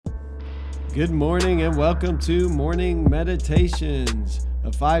Good morning and welcome to Morning Meditations,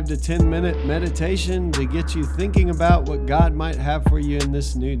 a 5 to 10 minute meditation to get you thinking about what God might have for you in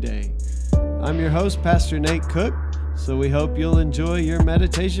this new day. I'm your host, Pastor Nate Cook, so we hope you'll enjoy your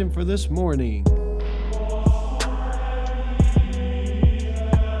meditation for this morning.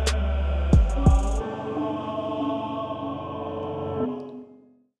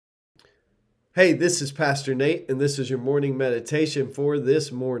 Hey, this is Pastor Nate, and this is your morning meditation for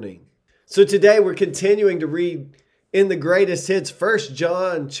this morning. So today we're continuing to read in the greatest hits, 1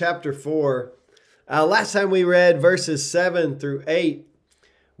 John chapter 4. Last time we read verses 7 through 8.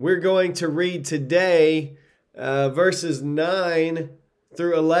 We're going to read today verses 9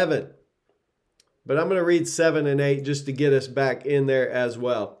 through 11. But I'm going to read 7 and 8 just to get us back in there as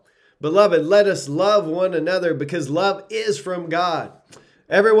well. Beloved, let us love one another because love is from God.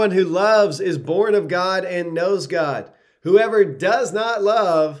 Everyone who loves is born of God and knows God. Whoever does not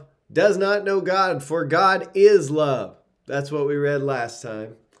love does not know God, for God is love. That's what we read last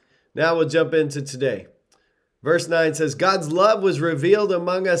time. Now we'll jump into today. Verse 9 says, God's love was revealed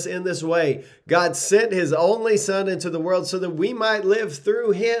among us in this way. God sent his only Son into the world so that we might live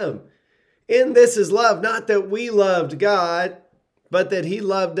through him. In this is love, not that we loved God, but that he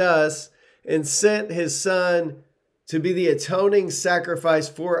loved us and sent his Son to be the atoning sacrifice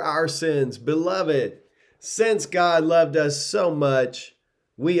for our sins. Beloved, since God loved us so much,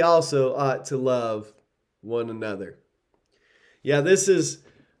 we also ought to love one another. Yeah, this is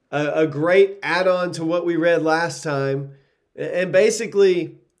a great add-on to what we read last time. And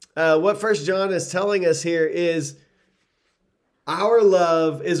basically, what 1 John is telling us here is our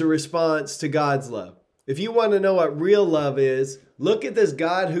love is a response to God's love. If you want to know what real love is, look at this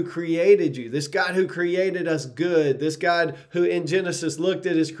God who created you, this God who created us good, this God who in Genesis looked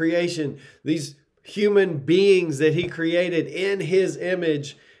at his creation, these human beings that he created in his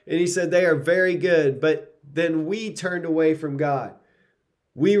image, and he said they are very good, but then we turned away from God.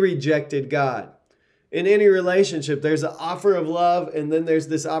 We rejected God. In any relationship, there's an offer of love, and then there's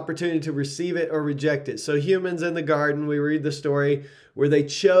this opportunity to receive it or reject it. So humans in the garden, we read the story where they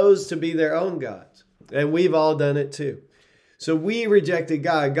chose to be their own gods, and we've all done it too. So we rejected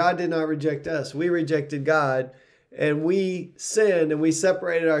God. God did not reject us. We rejected God. And we sinned and we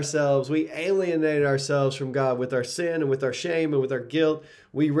separated ourselves. We alienated ourselves from God with our sin and with our shame and with our guilt.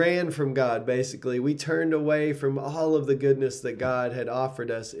 We ran from God, basically. We turned away from all of the goodness that God had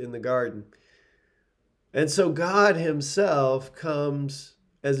offered us in the garden. And so God himself comes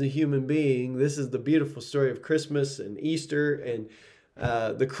as a human being. This is the beautiful story of Christmas and Easter and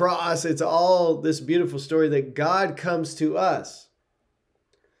the cross. It's all this beautiful story that God comes to us.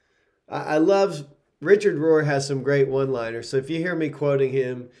 I love Richard Rohr has some great one-liners. So if you hear me quoting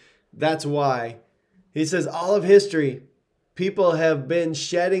him, that's why. He says, all of history, people have been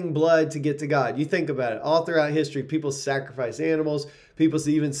shedding blood to get to God. You think about it. All throughout history, people sacrifice animals. People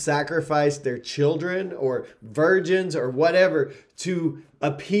even sacrifice their children or virgins or whatever to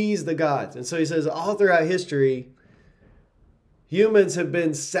appease the gods. And so he says, all throughout history, humans have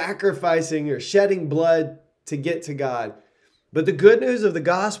been sacrificing or shedding blood to get to God. But the good news of the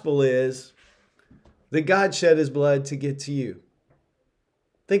gospel is that God shed his blood to get to you.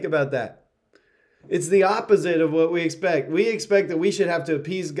 Think about that. It's the opposite of what we expect. We expect that we should have to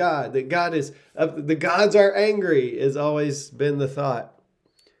appease God, that the gods are angry, has always been the thought.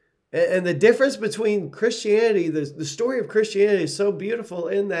 And the difference between Christianity, the story of Christianity is so beautiful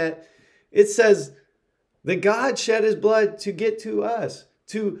in that it says that God shed his blood to get to us,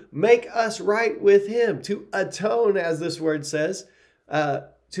 to make us right with him, to atone, as this word says,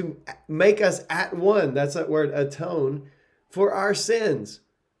 to make us at one, that's that word atone, for our sins.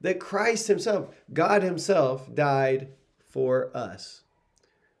 That Christ himself, God himself, died for us.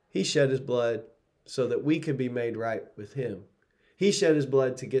 He shed his blood so that we could be made right with him. He shed his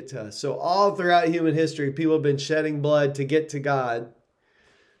blood to get to us. So all throughout human history, people have been shedding blood to get to God.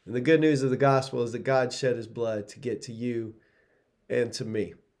 And the good news of the gospel is that God shed his blood to get to you and to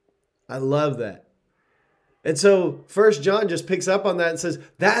me. I love that. And so 1 John just picks up on that and says,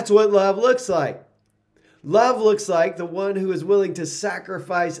 that's what love looks like. Love looks like the one who is willing to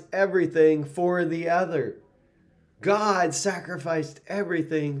sacrifice everything for the other. God sacrificed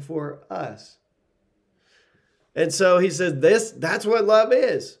everything for us. And so he says, that's what love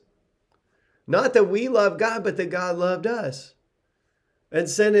is. Not that we love God, but that God loved us and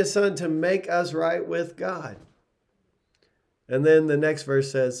sent his Son to make us right with God. And then the next verse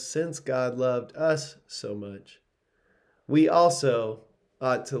says, since God loved us so much, we also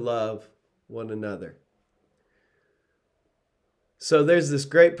ought to love one another. So there's this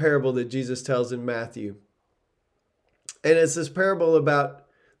great parable that Jesus tells in Matthew. And it's this parable about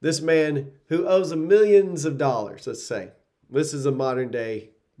this man who owes him millions of dollars, let's say. This is a modern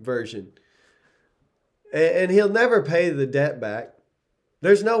day version. And he'll never pay the debt back.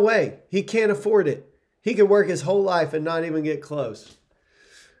 There's no way. He can't afford it. He could work his whole life and not even get close.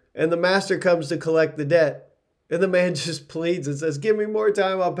 And the master comes to collect the debt. And the man just pleads and says, give me more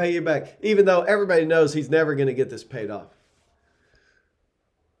time, I'll pay you back. Even though everybody knows he's never going to get this paid off.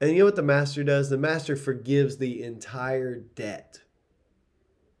 And you know what the master does? The master forgives the entire debt.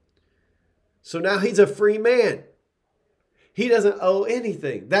 So now he's a free man. He doesn't owe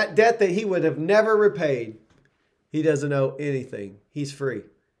anything. That debt that he would have never repaid, he doesn't owe anything. He's free.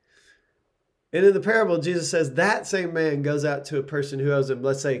 And in the parable, Jesus says that same man goes out to a person who owes him,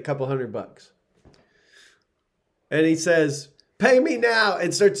 let's say, a couple $100. And he says, pay me now,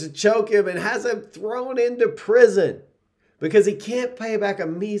 and starts to choke him and has him thrown into prison because he can't pay back a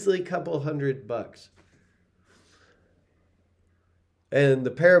measly couple $100. And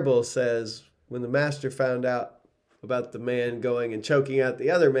the parable says, when the master found out about the man going and choking out the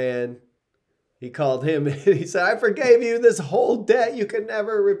other man, he called him and he said, I forgave you this whole debt you could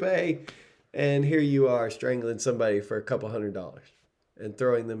never repay. And here you are strangling somebody for a couple $100 and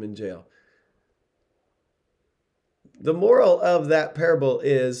throwing them in jail. The moral of that parable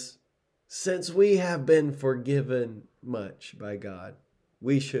is, since we have been forgiven much by God,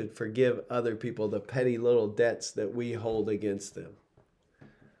 we should forgive other people the petty little debts that we hold against them.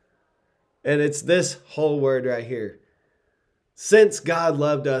 And it's this whole word right here. Since God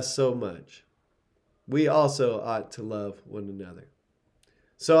loved us so much, we also ought to love one another.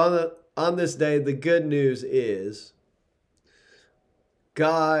 So on this day, the good news is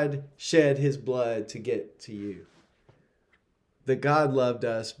God shed his blood to get to you. That God loved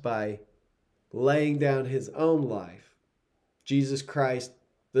us by laying down his own life. Jesus Christ,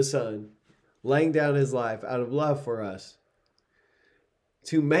 the Son, laying down his life out of love for us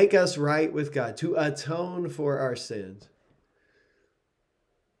to make us right with God, to atone for our sins.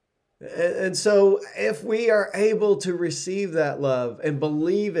 And so if we are able to receive that love and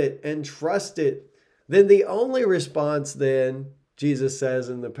believe it and trust it, then the only response then, Jesus says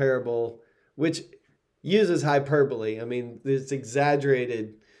in the parable, which uses hyperbole, I mean, it's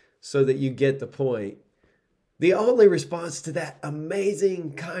exaggerated so that you get the point. The only response to that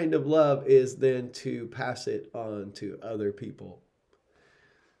amazing kind of love is then to pass it on to other people.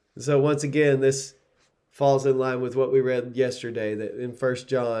 So once again, this falls in line with what we read yesterday, that in 1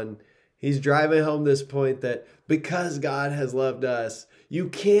 John, he's driving home this point that because God has loved us, you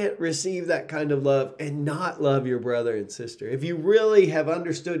can't receive that kind of love and not love your brother and sister. If you really have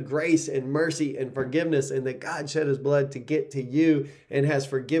understood grace and mercy and forgiveness and that God shed his blood to get to you and has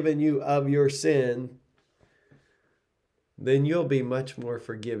forgiven you of your sin, then you'll be much more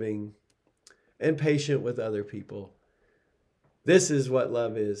forgiving and patient with other people. This is what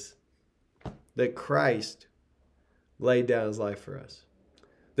love is, that Christ laid down his life for us.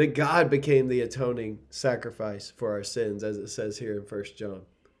 That God became the atoning sacrifice for our sins, as it says here in 1 John.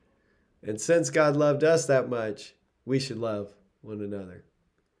 And since God loved us that much, we should love one another.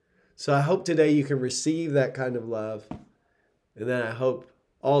 So I hope today you can receive that kind of love. And then I hope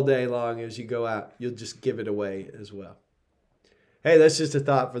all day long as you go out, you'll just give it away as well. Hey, that's just a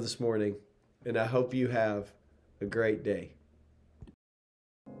thought for this morning. And I hope you have a great day.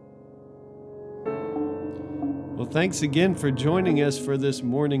 Well, thanks again for joining us for this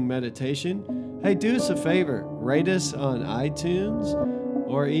morning meditation. Hey, do us a favor, rate us on iTunes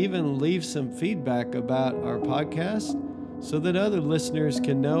or even leave some feedback about our podcast so that other listeners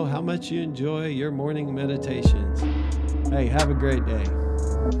can know how much you enjoy your morning meditations. Hey, have a great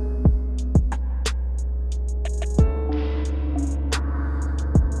day.